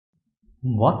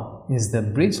What is the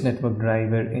bridge network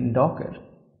driver in Docker,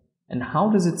 and how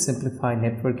does it simplify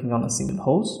networking on a single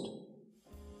host?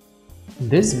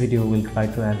 This video will try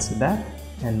to answer that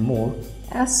and more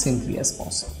as simply as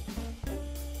possible.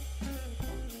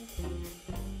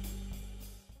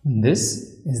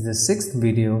 This is the 6th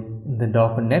video in the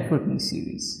Docker networking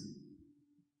series.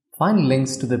 Find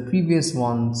links to the previous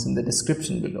ones in the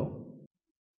description below.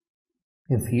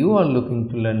 If you are looking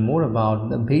to learn more about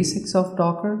the basics of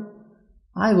Docker,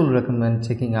 I will recommend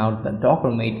checking out the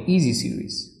Docker Made Easy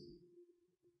series.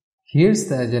 Here's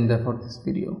the agenda for this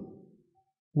video.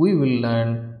 We will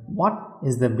learn what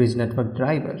is the bridge network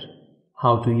driver,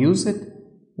 how to use it,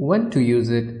 when to use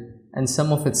it, and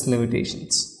some of its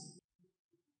limitations.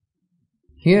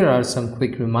 Here are some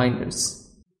quick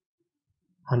reminders.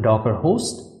 A Docker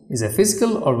host is a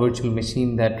physical or virtual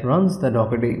machine that runs the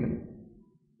Docker daemon.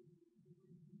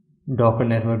 Docker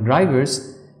network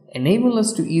drivers enable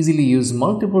us to easily use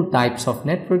multiple types of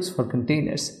networks for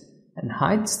containers and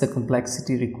hides the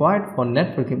complexity required for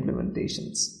network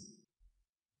implementations.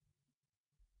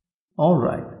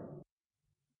 Alright,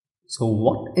 so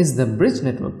what is the bridge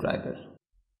network driver?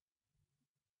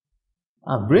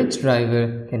 A bridge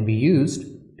driver can be used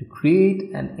to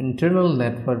create an internal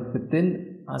network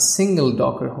within a single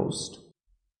Docker host.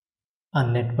 A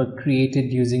network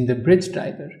created using the bridge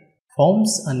driver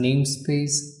forms a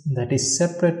namespace that is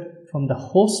separate from the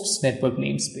host's network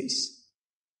namespace.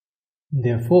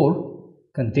 Therefore,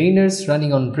 containers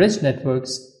running on bridge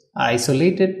networks are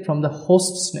isolated from the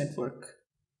host's network.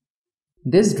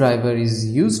 This driver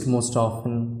is used most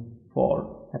often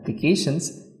for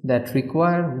applications that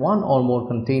require one or more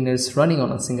containers running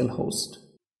on a single host.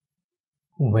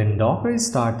 When Docker is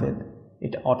started,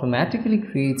 it automatically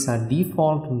creates a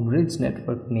default bridge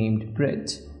network named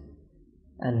bridge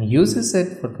and uses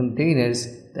it for containers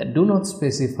that do not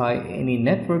specify any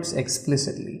networks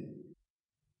explicitly.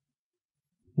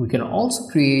 We can also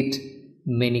create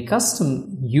many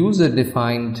custom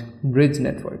user-defined bridge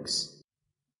networks.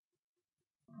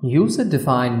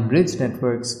 User-defined bridge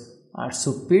networks are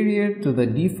superior to the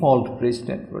default bridge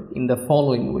network in the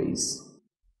following ways.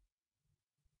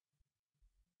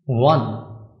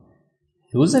 1.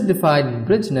 User-defined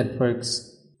bridge networks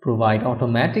provide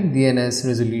automatic DNS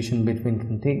resolution between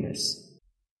containers.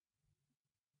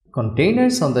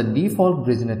 Containers on the default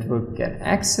bridge network can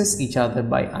access each other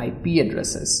by IP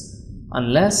addresses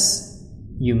unless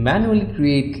you manually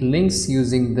create links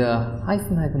using the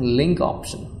 --link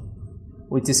option,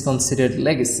 which is considered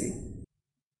legacy.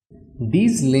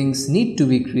 These links need to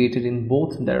be created in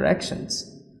both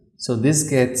directions, so this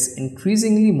gets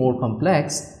increasingly more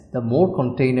complex the more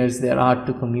containers there are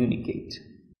to communicate.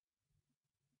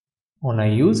 On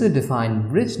a user-defined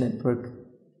bridge network,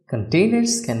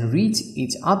 containers can reach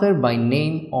each other by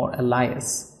name or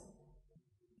alias.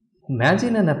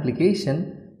 Imagine an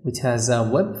application which has a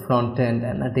web front-end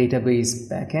and a database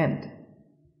back-end.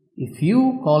 If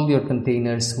you call your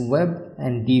containers web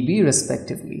and DB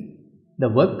respectively, the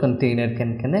web container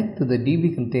can connect to the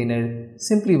DB container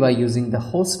simply by using the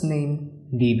host name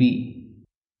DB.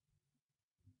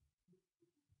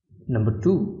 Number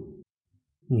 2.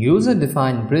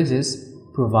 User-defined bridges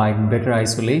provide better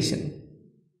isolation.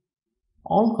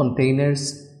 All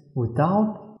containers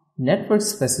without network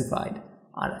specified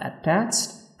are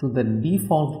attached to the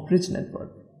default bridge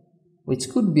network, which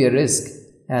could be a risk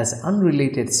as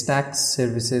unrelated stacked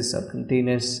services or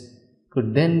containers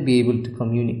could then be able to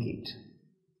communicate.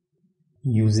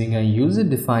 Using a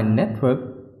user-defined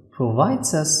network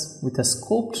provides us with a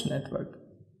scoped network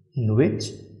in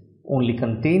which only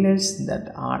containers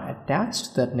that are attached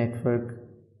to that network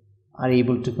are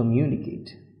able to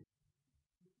communicate.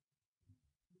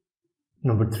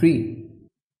 Number 3.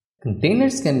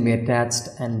 Containers can be attached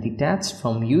and detached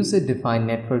from user-defined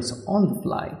networks on the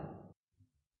fly.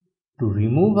 To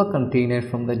remove a container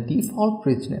from the default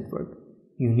bridge network,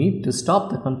 you need to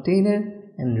stop the container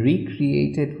and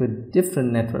recreate it with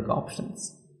different network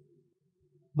options.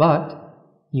 But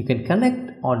you can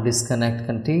connect or disconnect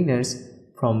containers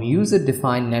from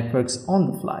user-defined networks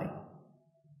on the fly.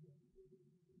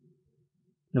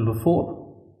 Number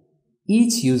 4.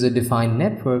 Each user-defined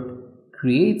network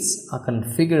creates a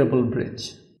configurable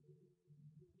bridge.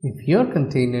 If your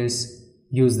containers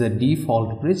use the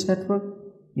default bridge network,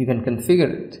 you can configure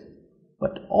it,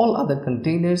 but all other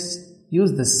containers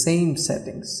use the same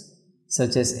settings,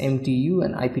 such as MTU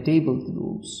and IP table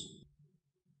rules.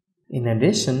 In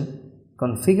addition,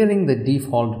 configuring the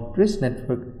default bridge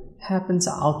network happens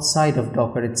outside of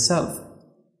Docker itself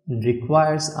and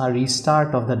requires a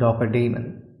restart of the Docker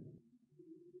daemon.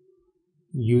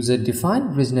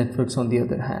 User-defined bridge networks, on the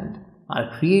other hand,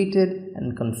 are created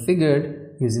and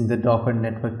configured using the docker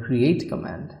network create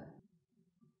command.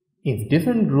 If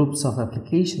different groups of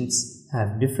applications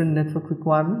have different network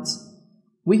requirements,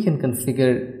 we can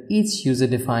configure each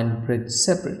user-defined bridge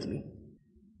separately.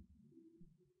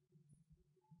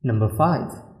 Number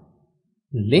 5.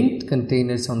 Linked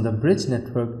containers on the bridge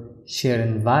network share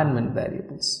environment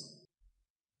variables.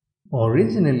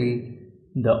 Originally,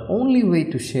 the only way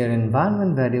to share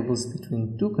environment variables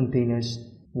between two containers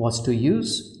was to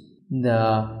use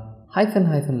the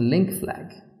 --link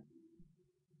flag.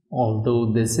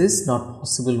 Although this is not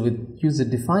possible with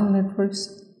user-defined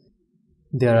networks,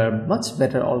 there are much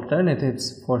better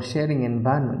alternatives for sharing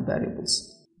environment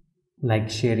variables, like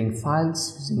sharing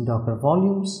files using Docker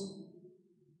volumes,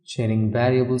 sharing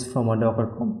variables from a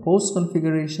Docker Compose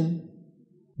configuration,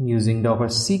 using Docker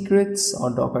secrets or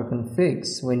Docker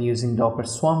configs when using Docker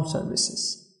Swarm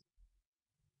services.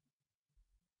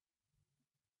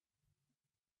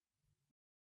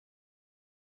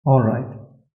 Alright,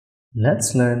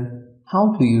 let's learn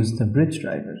how to use the bridge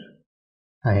driver.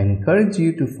 I encourage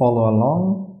you to follow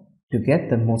along to get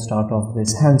the most out of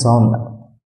this hands-on lab.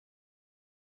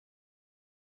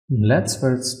 Let's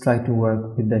first try to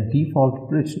work with the default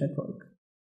bridge network.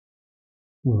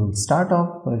 We will start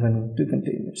off by running two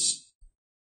containers.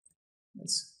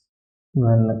 Let's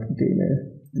run a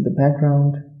container in the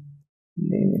background,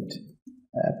 name it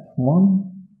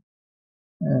app1,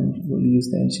 and we'll use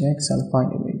the nginx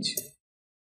alpine image.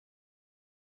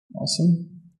 Awesome.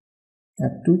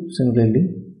 app2 similarly.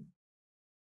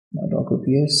 Now docker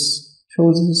ps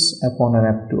shows us app1 and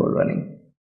app2 are running.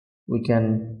 We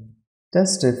can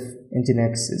test if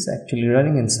nginx is actually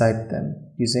running inside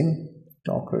them using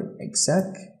docker exec,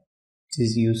 which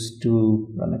is used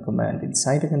to run a command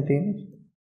inside a container,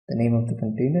 the name of the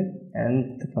container,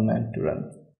 and the command to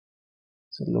run.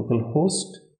 So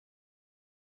localhost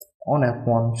on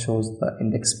app1 shows the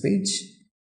index page,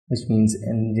 which means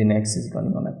nginx is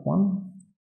running on app1,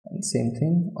 and same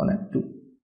thing on app2.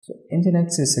 So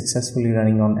nginx is successfully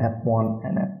running on app1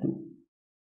 and app2.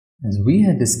 As we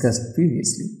had discussed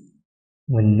previously,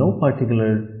 when no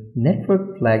particular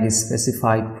network flag is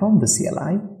specified from the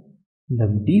CLI,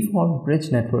 the default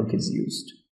bridge network is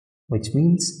used, which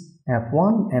means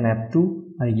app1 and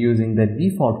app2 are using the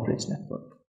default bridge network.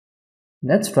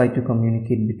 Let's try to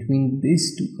communicate between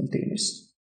these two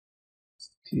containers.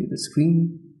 Clear the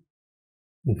screen.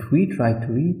 If we try to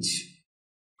reach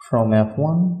from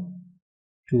app1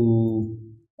 to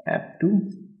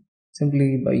app2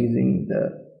 simply by using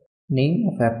the name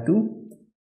of app2,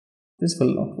 this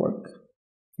will not work.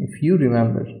 If you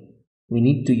remember, we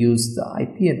need to use the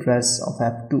IP address of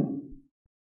app2.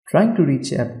 Trying to reach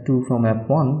app2 from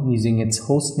app1 using its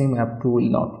hostname app2 will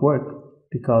not work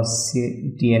because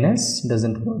DNS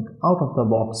doesn't work out of the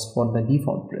box for the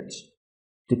default bridge.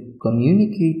 To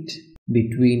communicate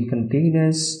between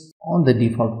containers on the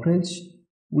default bridge,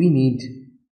 we need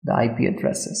the IP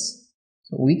addresses.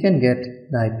 So we can get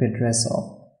the IP address of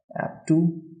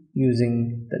app2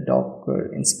 using the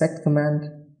docker inspect command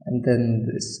and then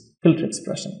this filter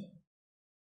expression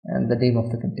and the name of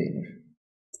the container.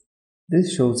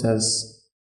 This shows us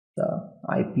the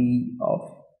IP of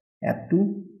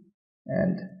app2,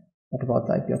 and what about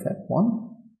the IP of app1?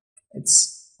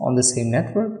 It's on the same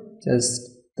network, just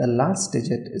the last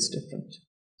digit is different.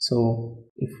 So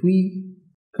if we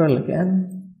curl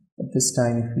again, but this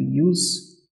time if we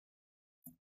use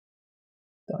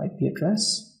the IP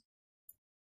address,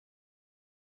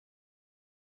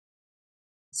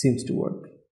 it seems to work.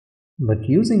 But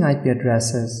using IP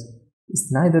addresses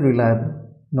is neither reliable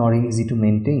nor easy to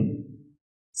maintain,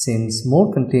 since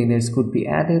more containers could be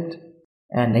added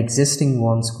and existing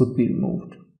ones could be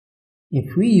removed.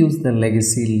 If we use the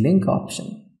legacy link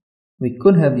option, we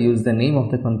could have used the name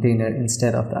of the container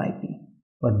instead of the IP.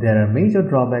 But there are major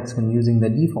drawbacks when using the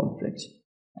default bridge,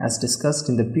 as discussed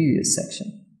in the previous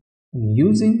section. And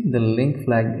using the link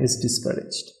flag is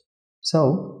discouraged.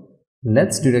 So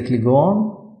let's directly go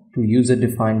on to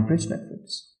user-defined bridge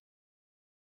networks.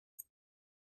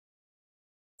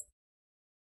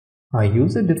 A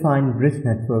user-defined bridge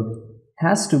network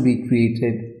has to be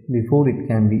created before it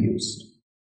can be used.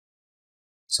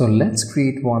 So let's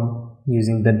create one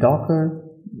using the docker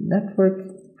network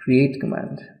create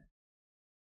command.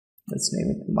 Let's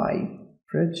name it my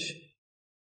bridge.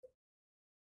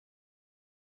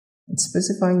 And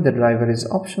specifying the driver is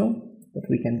optional, but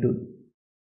we can do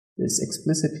this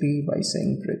explicitly by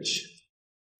saying bridge.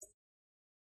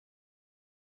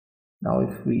 Now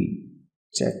if we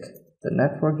check the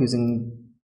network using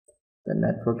the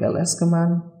network ls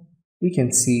command, we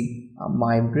can see a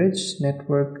my bridge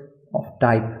network of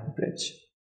type bridge.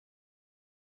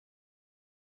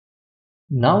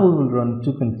 Now we will run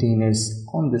two containers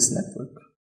on this network.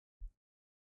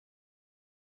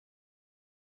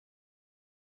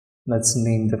 Let's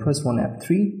name the first one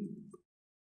app3.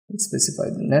 Let's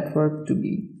specify the network to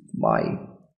be my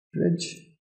bridge.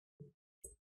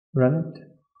 Run it.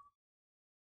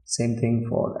 Same thing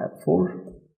for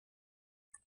app4.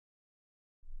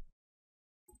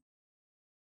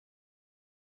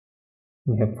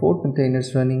 We have 4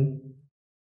 containers running.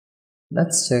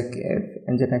 Let's check if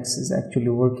Nginx is actually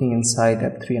working inside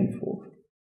app3 and 4.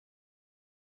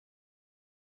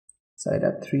 Inside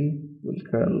app3, we'll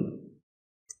curl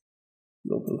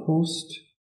localhost.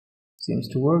 Seems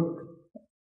to work.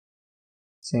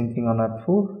 Same thing on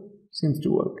app4. Seems to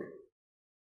work.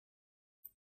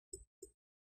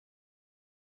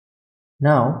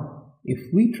 Now,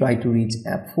 if we try to reach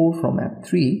app4 from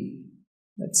app3,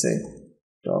 let's say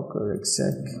docker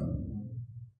exec,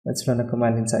 let's run a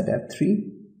command inside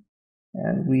app3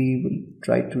 and we will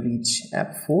try to reach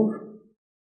app4.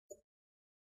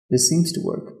 This seems to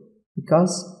work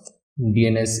because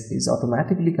DNS is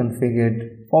automatically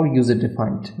configured for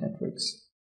user-defined networks.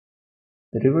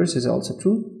 The reverse is also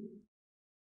true.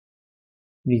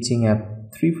 Reaching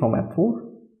app3 from app4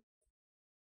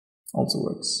 also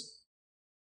works.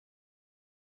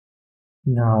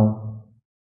 Now,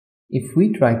 if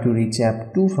we try to reach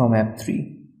app2 from app3, do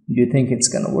you think it's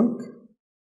gonna work?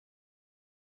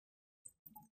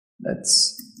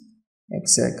 Let's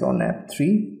exec on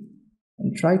app3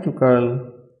 and try to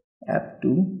curl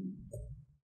app2,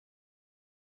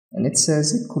 and it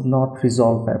says it could not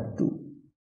resolve app2.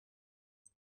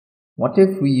 What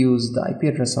if we use the IP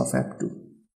address of app2?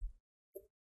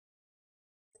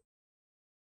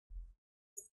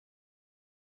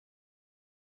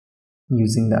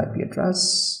 Using the IP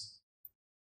address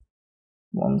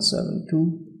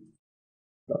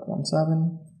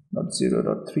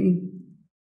 172.17.0.3,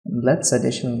 and let's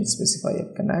additionally specify a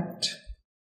connect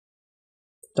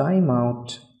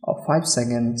timeout of 5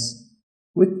 seconds,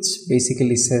 which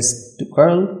basically says to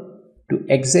curl to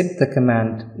exit the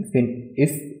command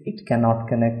if it cannot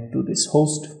connect to this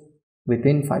host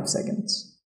within 5 seconds.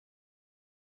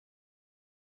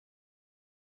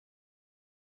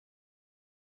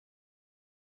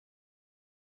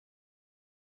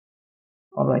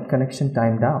 Alright, connection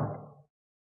timed out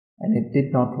and it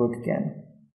did not work again.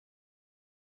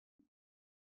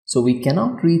 So we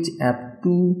cannot reach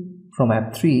app2 from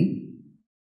app3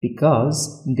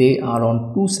 because they are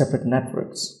on two separate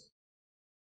networks,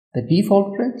 the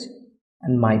default bridge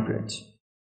and my bridge.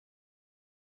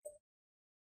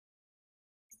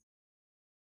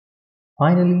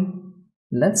 Finally,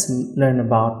 let's learn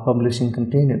about publishing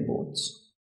container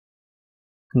ports.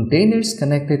 Containers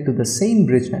connected to the same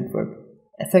bridge network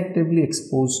effectively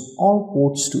expose all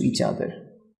ports to each other.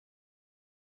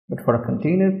 But for a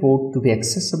container port to be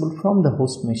accessible from the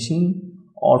host machine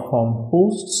or from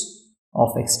hosts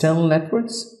of external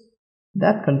networks,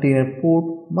 that container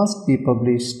port must be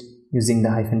published using the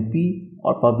 -p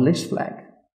or publish flag.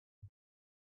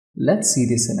 Let's see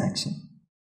this in action.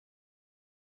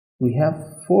 We have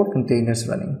 4 containers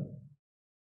running,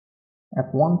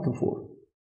 app1 to 4.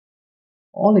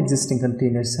 All existing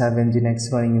containers have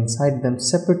Nginx running inside them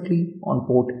separately on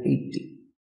port 80,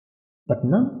 but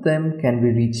none of them can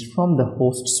be reached from the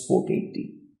host's port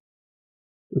 80.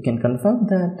 We can confirm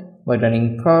that by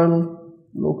running curl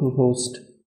localhost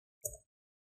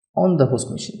on the host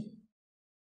machine.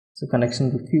 So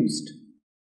connection refused.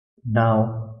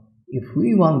 Now, if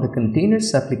we want the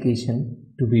containers application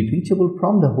to be reachable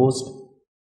from the host,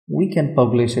 we can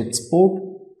publish its port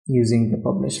using the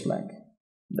publish flag.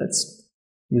 Let's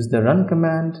use the run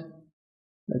command.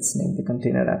 Let's name the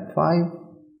container app5,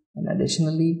 and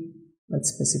additionally let's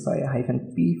specify a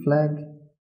 -p flag,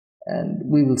 and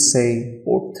we will say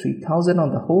port 3000 on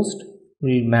the host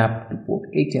will map to port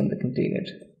 80 on the container.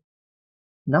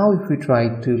 Now if we try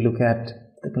to look at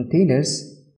the containers,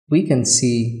 we can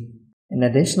see an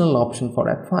additional option for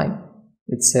app5.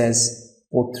 It says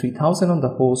port 3000 on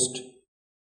the host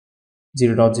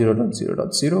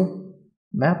 0.0.0.0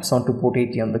 maps onto port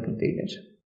 80 on the container.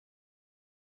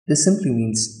 This simply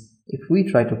means if we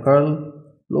try to curl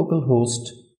localhost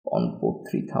on port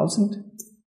 3000,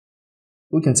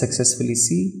 we can successfully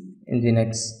see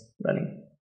Nginx running.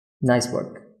 Nice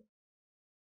work.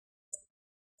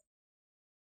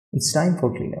 It's time for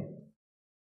cleanup.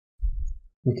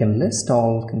 We can list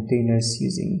all containers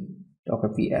using docker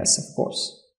ps, of course.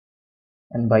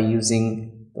 And by using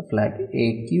the flag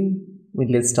AQ, we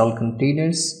list all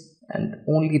containers and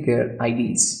only their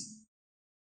IDs.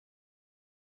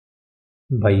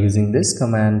 By using this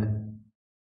command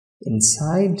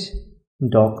inside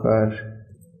docker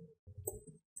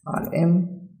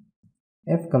rm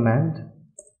f command,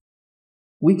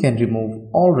 we can remove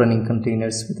all running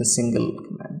containers with a single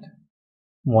command.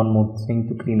 One more thing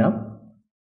to clean up.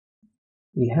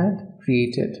 We had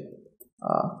created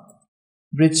a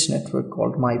bridge network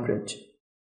called mybridge.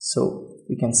 So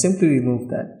we can simply remove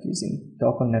that using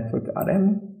docker network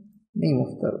rm, name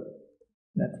of the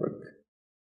network.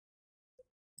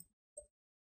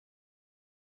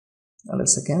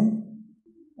 Ls again,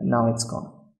 and now it's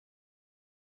gone.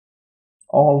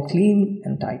 All clean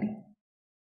and tidy.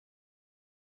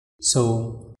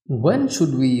 So when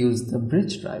should we use the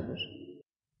bridge driver?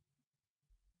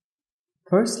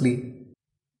 Firstly,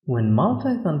 when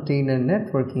multi-container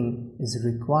networking is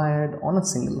required on a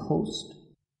single host.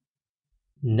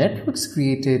 Networks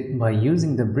created by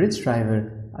using the bridge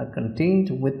driver are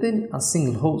contained within a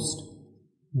single host.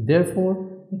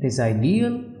 Therefore, it is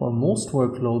ideal for most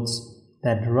workloads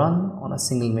that run on a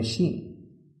single machine,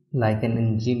 like an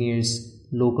engineer's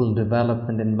local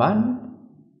development environment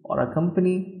or a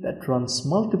company that runs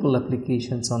multiple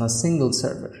applications on a single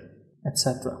server,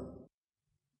 etc.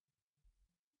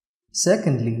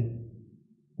 Secondly,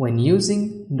 when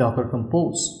using Docker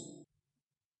Compose.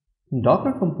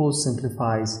 Docker Compose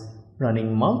simplifies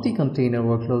running multi-container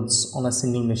workloads on a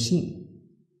single machine.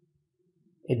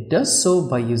 It does so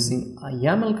by using a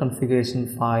YAML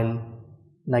configuration file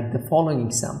like the following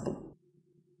example.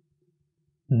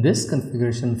 This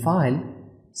configuration file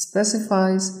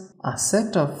specifies a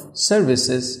set of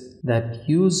services that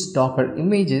use Docker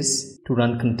images to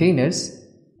run containers,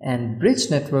 and bridge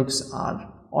networks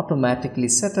are automatically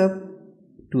set up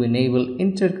to enable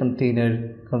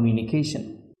inter-container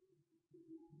communication.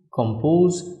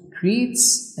 Compose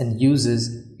creates and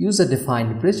uses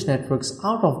user-defined bridge networks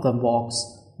out of the box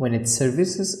when its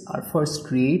services are first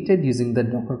created using the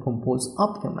docker compose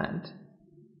up command.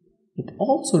 It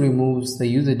also removes the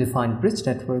user-defined bridge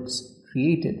networks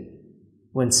created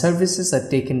when services are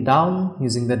taken down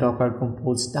using the docker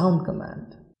compose down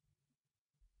command.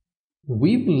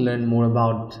 We will learn more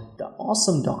about the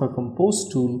awesome Docker Compose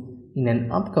tool in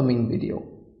an upcoming video,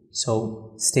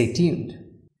 so stay tuned.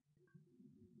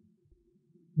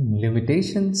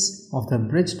 Limitations of the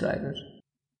bridge driver.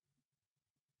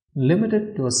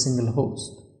 Limited to a single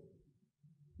host.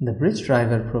 The bridge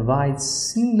driver provides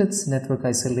seamless network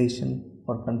isolation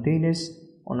for containers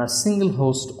on a single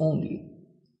host only.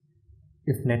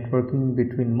 If networking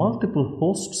between multiple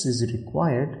hosts is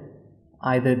required,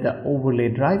 either the overlay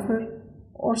driver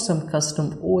or some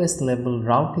custom OS level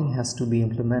routing has to be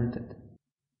implemented.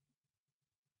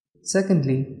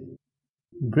 Secondly,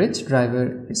 bridge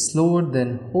driver is slower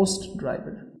than host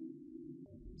driver.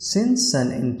 Since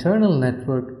an internal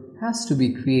network has to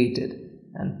be created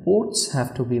and ports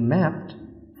have to be mapped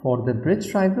for the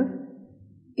bridge driver,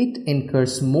 it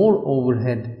incurs more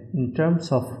overhead in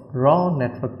terms of raw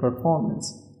network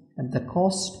performance at the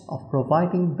cost of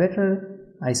providing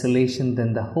better isolation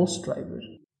than the host driver.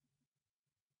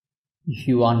 If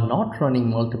you are not running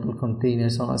multiple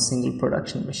containers on a single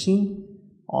production machine,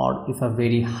 or if a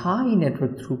very high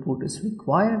network throughput is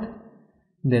required,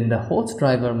 then the host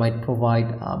driver might provide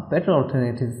a better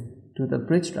alternative to the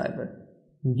bridge driver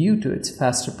due to its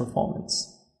faster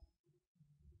performance.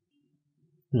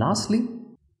 Lastly,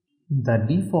 the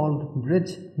default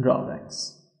bridge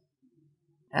drawbacks.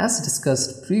 As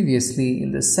discussed previously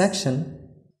in this section,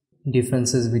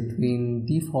 differences between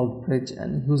default bridge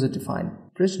and user-defined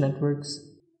bridge networks.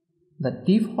 The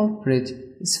default bridge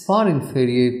is far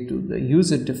inferior to the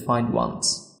user-defined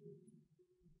ones.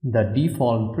 The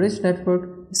default bridge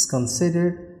network is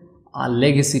considered a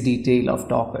legacy detail of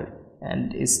Docker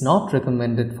and is not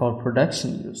recommended for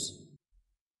production use.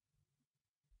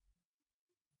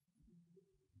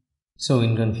 So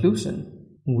in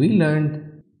conclusion, we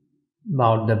learned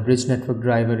about the bridge network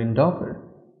driver in Docker,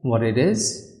 what it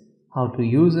is, how to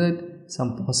use it,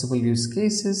 some possible use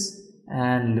cases,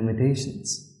 and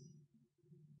limitations.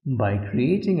 By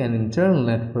creating an internal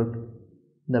network,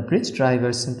 the bridge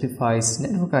driver simplifies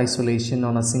network isolation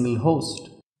on a single host.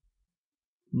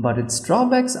 But its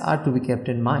drawbacks are to be kept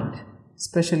in mind,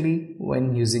 especially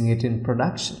when using it in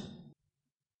production.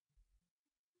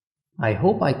 I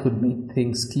hope I could make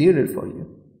things clearer for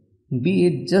you, be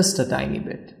it just a tiny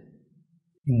bit.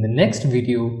 In the next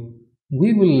video,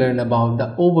 we will learn about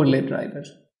the overlay driver,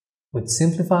 which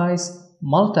simplifies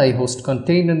multi-host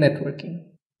container networking.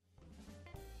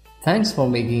 Thanks for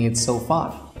making it so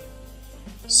far.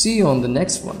 See you on the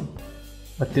next one.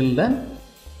 But till then,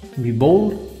 be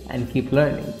bold and keep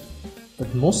learning.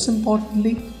 But most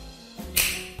importantly,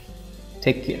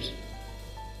 take care.